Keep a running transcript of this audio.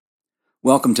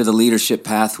Welcome to the Leadership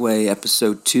Pathway,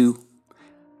 Episode 2.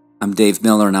 I'm Dave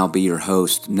Miller, and I'll be your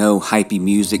host. No hypey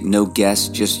music, no guests,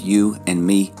 just you and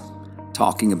me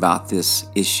talking about this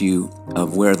issue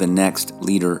of where the next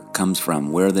leader comes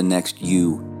from, where the next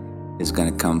you is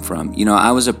going to come from. You know, I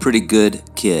was a pretty good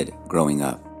kid growing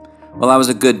up. Well, I was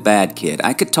a good bad kid.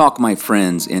 I could talk my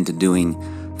friends into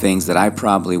doing things that I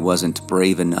probably wasn't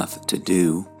brave enough to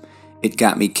do. It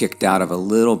got me kicked out of a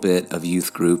little bit of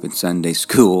youth group in Sunday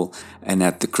school and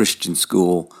at the Christian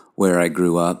school where I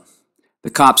grew up. The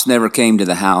cops never came to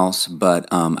the house, but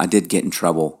I did get in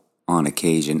trouble on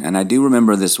occasion. And I do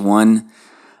remember this one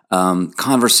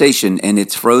conversation, and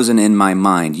it's frozen in my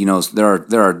mind. You know,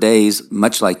 there are days,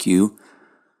 much like you,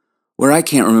 where I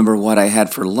can't remember what I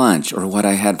had for lunch or what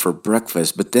I had for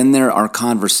breakfast, but then there are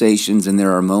conversations and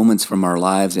there are moments from our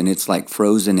lives, and it's like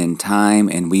frozen in time,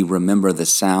 and we remember the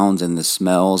sounds and the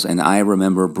smells. And I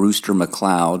remember Brewster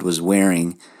McCloud was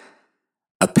wearing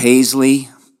a paisley,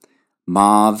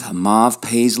 mauve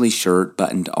paisley shirt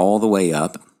buttoned all the way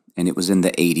up, and it was in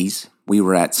the 80s. We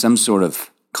were at some sort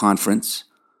of conference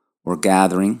or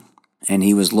gathering, and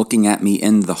he was looking at me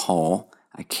in the hall.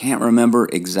 I can't remember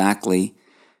exactly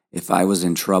if I was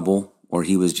in trouble or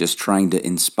he was just trying to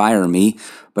inspire me,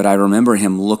 but I remember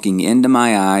him looking into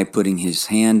my eye, putting his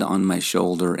hand on my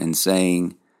shoulder and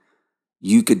saying,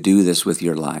 "You could do this with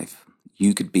your life.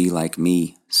 You could be like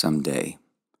me someday."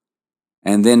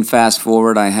 And then fast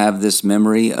forward, I have this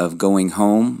memory of going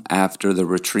home after the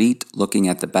retreat, looking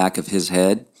at the back of his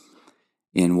head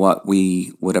in what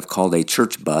we would have called a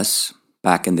church bus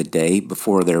back in the day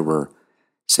before there were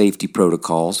safety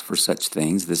protocols for such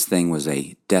things. This thing was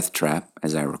a death trap,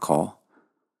 as I recall.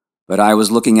 But I was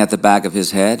looking at the back of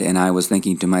his head, and I was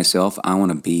thinking to myself, I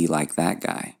want to be like that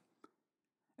guy.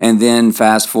 And then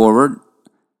fast forward,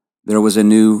 there was a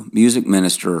new music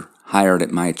minister hired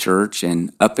at my church,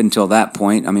 and up until that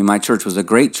point, my church was a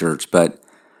great church, but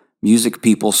music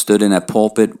people stood in a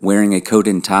pulpit wearing a coat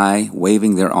and tie,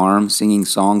 waving their arms, singing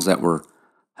songs that were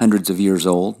hundreds of years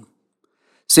old.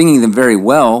 Singing them very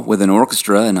well with an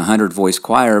orchestra and a 100-voice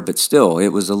choir, but still,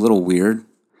 it was a little weird.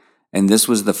 And this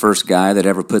was the first guy that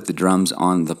ever put the drums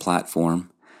on the platform.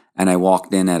 And I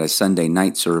walked in at a Sunday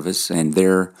night service, and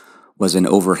there was an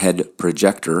overhead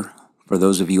projector. For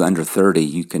those of you under 30,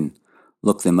 you can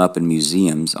look them up in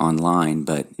museums online,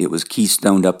 but it was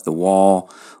keystoned up the wall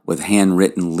with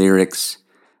handwritten lyrics.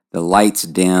 The lights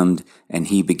dimmed, and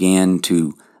he began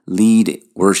to lead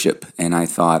worship, and I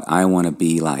thought, I want to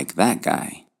be like that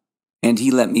guy. And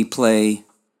he let me play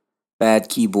bad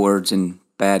keyboards and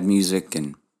bad music,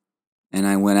 and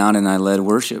I went out and I led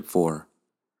worship for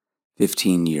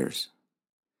 15 years.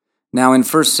 Now in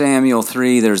 1 Samuel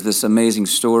 3, there's this amazing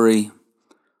story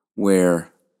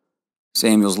where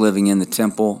Samuel's living in the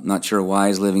temple. Not sure why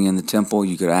he's living in the temple.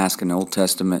 You could ask an Old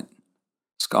Testament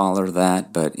scholar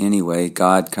that, but anyway,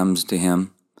 God comes to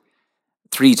him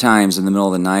 3 times in the middle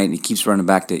of the night, and he keeps running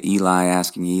back to Eli,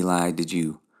 asking Eli, "Did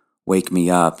you wake me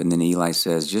up?" And then Eli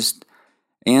says, "Just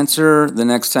answer the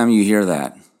next time you hear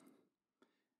that."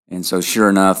 And so sure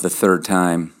enough, the 3rd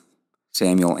time,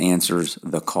 Samuel answers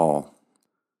the call.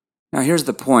 Now here's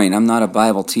the point. I'm not a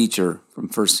Bible teacher from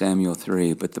 1 Samuel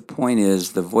 3, but the point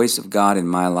is the voice of God in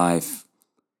my life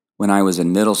when I was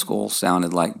in middle school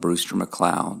sounded like Brewster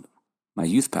McCloud, my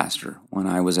youth pastor. When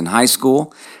I was in high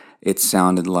school, it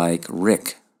sounded like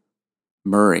Rick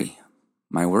Murray,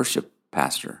 my worship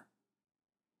pastor.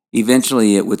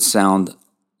 Eventually, it would sound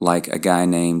like a guy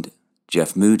named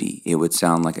Jeff Moody. It would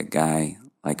sound like a guy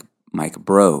like Mike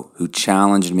Bro, who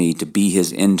challenged me to be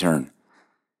his intern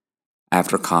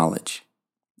after college.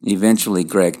 Eventually,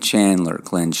 Greg Chandler,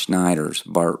 Glenn Schneiders,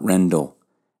 Bart Rendell,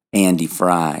 Andy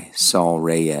Fry, Saul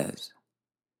Reyes.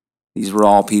 These were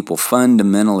all people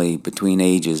fundamentally between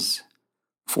ages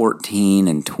 14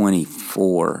 and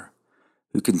 24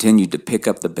 who continued to pick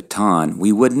up the baton.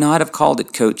 We would not have called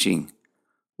it coaching.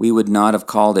 We would not have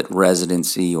called it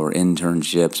residency or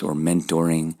internships or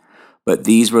mentoring, but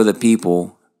these were the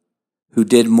people who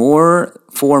did more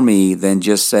for me than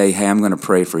just say, "Hey, I'm going to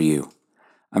pray for you."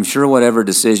 I'm sure whatever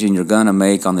decision you're going to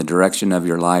make on the direction of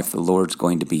your life, the Lord's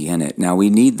going to be in it. Now, we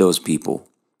need those people.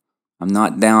 I'm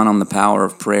not down on the power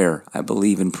of prayer. I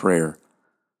believe in prayer.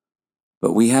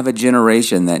 But we have a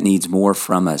generation that needs more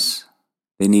from us.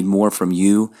 They need more from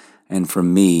you and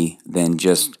from me than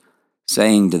just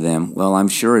saying to them, "Well, I'm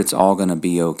sure it's all going to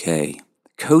be okay."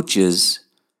 Coaches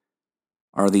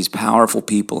are these powerful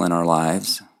people in our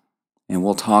lives, and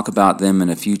we'll talk about them in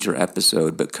a future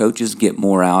episode, but coaches get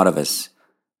more out of us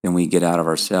than we get out of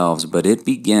ourselves, but it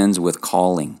begins with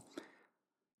calling.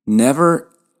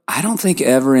 Never I don't think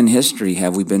ever in history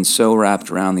have we been so wrapped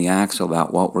around the axle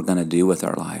about what we're going to do with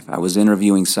our life. I was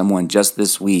interviewing someone just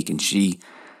this week, and she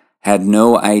had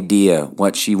no idea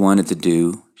what she wanted to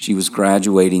do. She was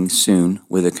graduating soon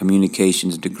with a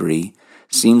communications degree.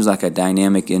 Seems like a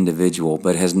dynamic individual,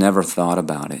 but has never thought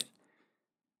about it.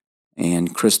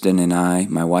 And Kristen and I,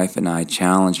 my wife and I,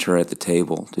 challenged her at the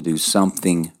table to do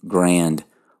something grand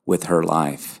with her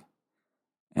life.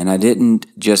 And I didn't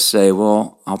just say,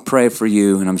 well, I'll pray for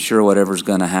you, and I'm sure whatever's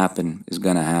going to happen is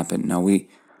going to happen. No, we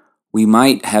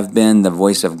might have been the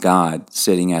voice of God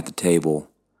sitting at the table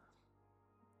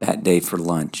that day for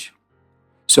lunch.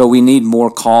 So we need more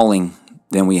calling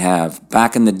than we have.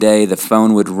 Back in the day, the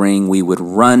phone would ring. We would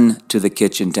run to the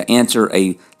kitchen to answer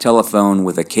a telephone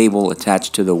with a cable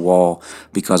attached to the wall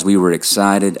because we were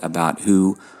excited about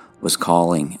who was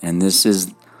calling. And this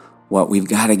is what we've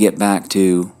got to get back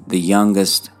to. The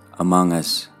youngest among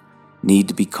us need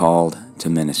to be called to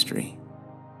ministry.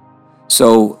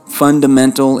 So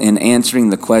fundamental in answering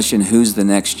the question, who's the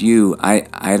next you?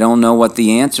 I don't know what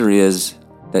the answer is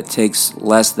that takes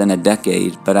less than a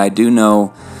decade, but I do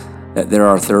know that there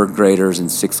are third graders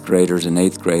and sixth graders and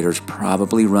eighth graders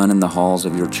probably running the halls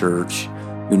of your church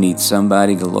who need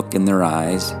somebody to look in their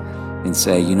eyes and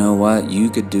say, you know what, you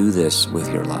could do this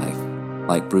with your life,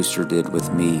 like Brewster did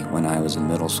with me when I was in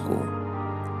middle school.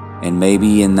 And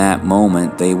maybe in that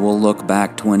moment, they will look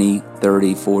back 20,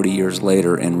 30, 40 years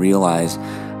later and realize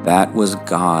that was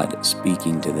God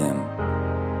speaking to them.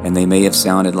 And they may have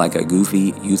sounded like a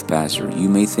goofy youth pastor. You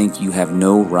may think you have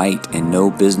no right and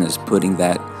no business putting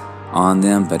that on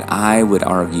them, but I would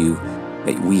argue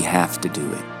that we have to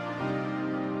do it.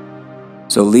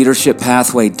 So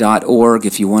leadershippathway.org,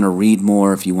 if you want to read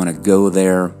more, if you want to go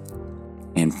there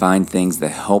and find things that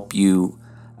help you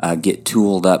get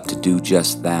tooled up to do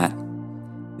just that.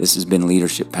 This has been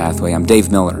Leadership Pathway. I'm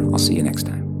Dave Miller. I'll see you next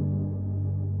time.